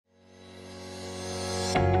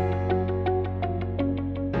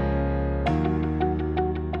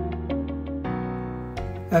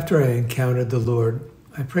After I encountered the Lord,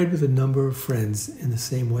 I prayed with a number of friends in the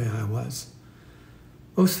same way I was.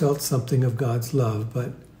 Most felt something of God's love,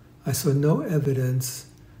 but I saw no evidence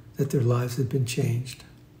that their lives had been changed.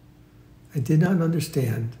 I did not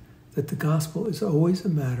understand that the gospel is always a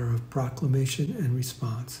matter of proclamation and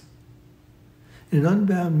response. In an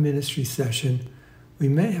Unbound ministry session, we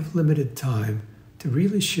may have limited time to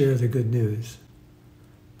really share the good news,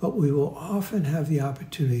 but we will often have the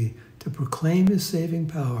opportunity to proclaim His saving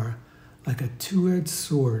power like a two-edged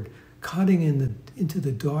sword, cutting into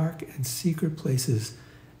the dark and secret places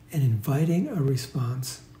and inviting a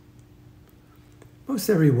response. Most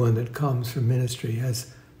everyone that comes from ministry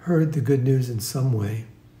has heard the good news in some way.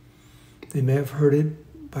 They may have heard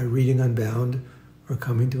it by reading Unbound or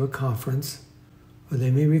coming to a conference, or they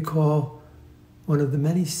may recall one of the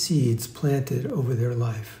many seeds planted over their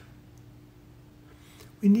life.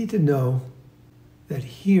 We need to know that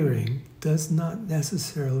hearing does not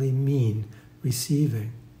necessarily mean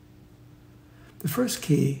receiving. The first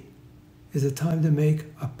key is a time to make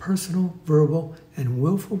a personal, verbal, and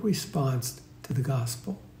willful response to the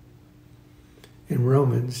gospel. In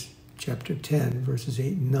Romans chapter 10, verses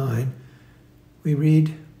 8 and 9, we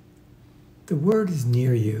read, "The word is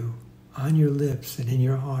near you, on your lips and in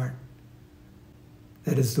your heart."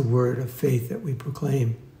 That is the word of faith that we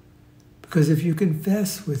proclaim. Because if you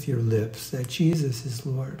confess with your lips that Jesus is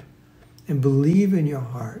Lord and believe in your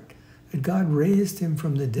heart that God raised him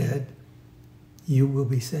from the dead, you will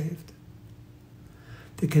be saved.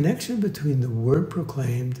 The connection between the word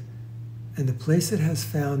proclaimed and the place it has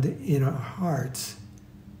found in our hearts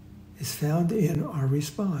is found in our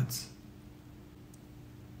response.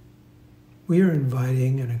 We are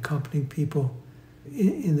inviting and accompanying people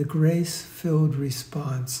in the grace-filled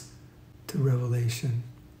response to revelation.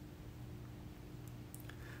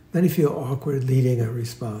 Many feel awkward leading a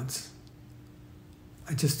response.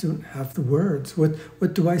 I just don't have the words.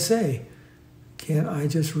 What do I say? Can't I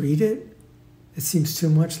just read it? It seems too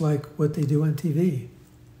much like what they do on TV.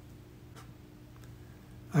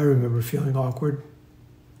 I remember feeling awkward.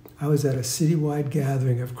 I was at a citywide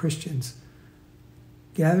gathering of Christians,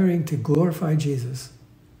 gathering to glorify Jesus.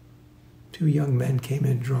 2 young men came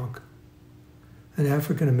in drunk. An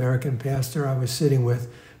African-American pastor I was sitting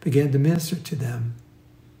with began to minister to them.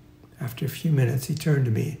 After a few minutes, he turned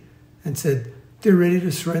to me and said, "They're ready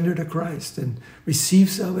to surrender to Christ and receive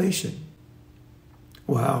salvation."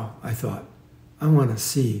 Wow, I thought, I want to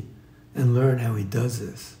see and learn how he does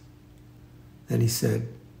this. Then he said,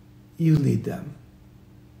 "You lead them."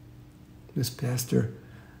 This pastor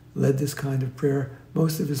led this kind of prayer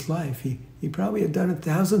most of his life. He probably had done it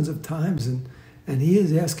thousands of times, and he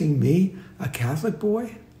is asking me, a Catholic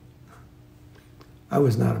boy? I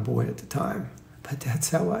was not a boy at the time, but that's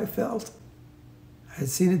how I felt. I had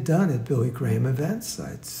seen it done at Billy Graham events.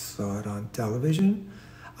 I saw it on television.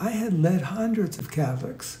 I had led hundreds of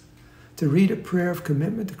Catholics to read a prayer of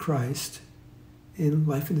commitment to Christ in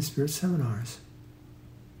Life in the Spirit seminars.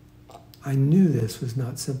 I knew this was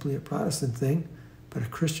not simply a Protestant thing, but a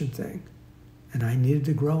Christian thing, and I needed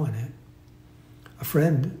to grow in it. A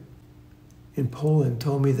friend in Poland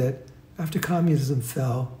told me that after communism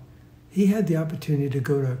fell, he had the opportunity to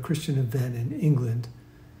go to a Christian event in England,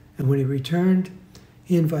 and when he returned,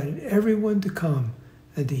 he invited everyone to come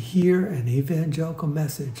and to hear an evangelical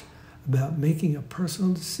message about making a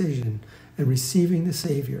personal decision and receiving the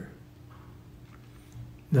Savior.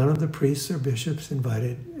 None of the priests or bishops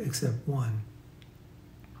invited except one,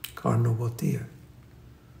 Cardinal Bottia,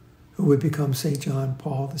 who would become St. John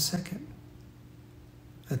Paul II.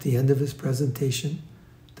 At the end of his presentation,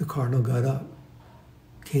 the cardinal got up,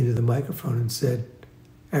 came to the microphone and said,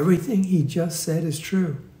 "Everything he just said is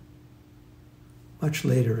true." Much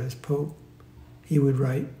later, as Pope, he would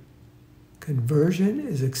write, "Conversion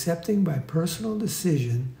is accepting by personal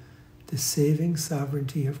decision the saving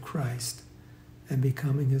sovereignty of Christ and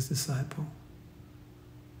becoming his disciple."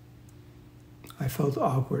 I felt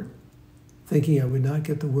awkward, thinking I would not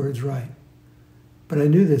get the words right. But I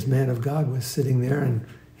knew this man of God was sitting there and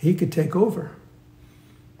he could take over.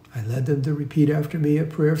 I led them to repeat after me a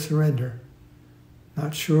prayer of surrender.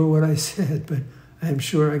 Not sure what I said, but I am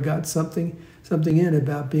sure I got something in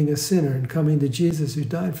about being a sinner and coming to Jesus who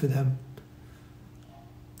died for them.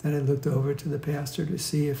 Then I looked over to the pastor to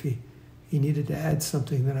see if he needed to add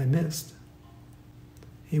something that I missed.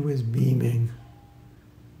 He was beaming.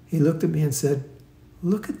 He looked at me and said,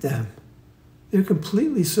 "Look at them. They're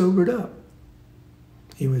completely sobered up."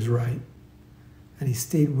 He was right, and he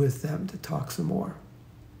stayed with them to talk some more.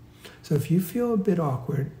 So if you feel a bit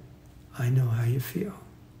awkward, I know how you feel.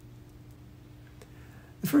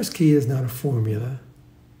 The first key is not a formula.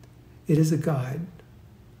 It is a guide,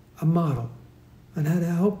 a model on how to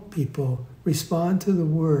help people respond to the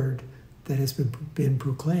word that has been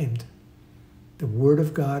proclaimed. The word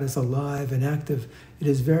of God is alive and active. It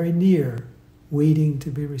is very near, waiting to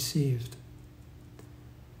be received.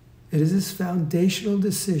 It is this foundational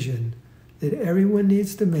decision that everyone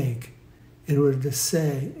needs to make in order to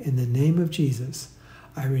say, in the name of Jesus,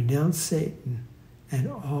 I renounce Satan and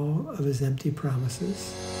all of his empty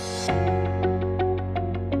promises.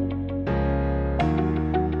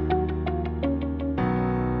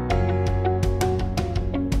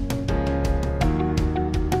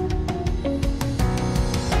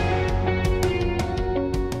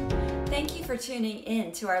 Thank you for tuning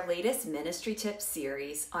in to our latest Ministry Tips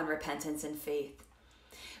series on repentance and faith.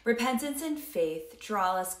 Repentance and faith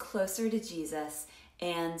draw us closer to Jesus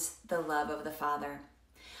and the love of the Father.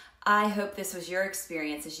 I hope this was your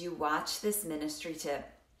experience as you watch this ministry tip.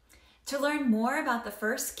 To learn more about the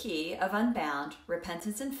first key of Unbound,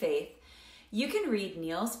 Repentance and Faith, you can read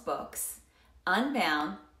Neil's books,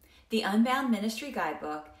 Unbound, the Unbound Ministry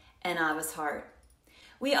Guidebook, and Abba's Heart.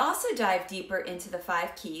 We also dive deeper into the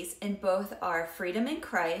 5 keys in both our Freedom in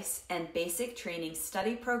Christ and Basic Training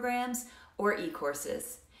Study Programs or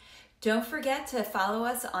e-courses. Don't forget to follow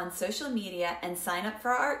us on social media and sign up for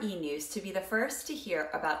our e-news to be the first to hear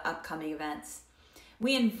about upcoming events.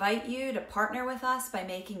 We invite you to partner with us by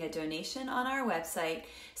making a donation on our website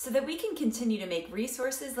so that we can continue to make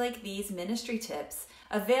resources like these ministry tips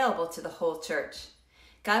available to the whole church.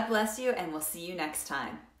 God bless you, and we'll see you next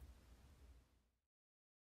time.